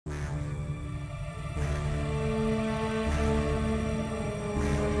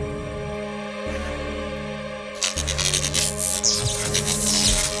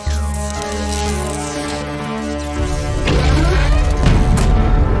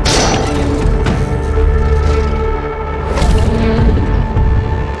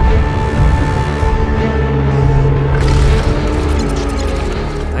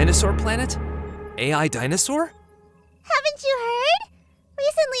AI dinosaur? Haven't you heard?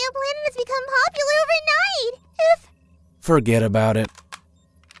 Recently, a planet has become popular overnight. Forget about it.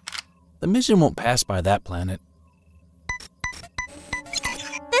 The mission won't pass by that planet.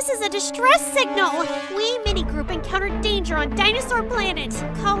 This is a distress signal! We Minigroup encountered danger on Dinosaur Planet,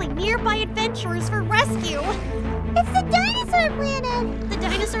 calling nearby adventurers for rescue. It's the dinosaur planet! The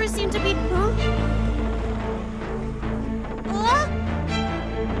dinosaurs seem to be...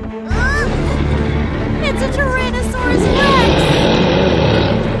 It's a Tyrannosaurus Rex!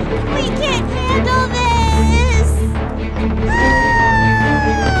 We can't handle this!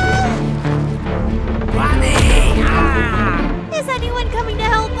 Is anyone coming to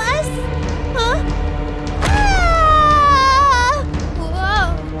help us? Huh?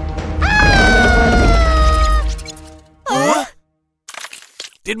 Whoa!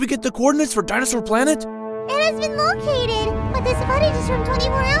 Did we get the coordinates for Dinosaur Planet? It has been located, but this footage is from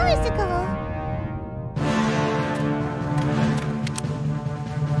 24 hours ago.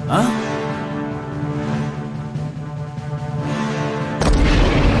 Huh?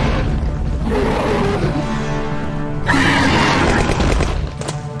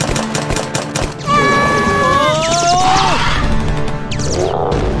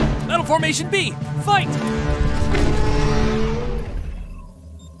 Metal Formation B, fight!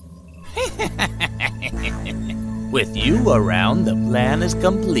 With you around, the plan is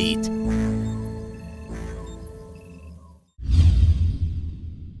complete.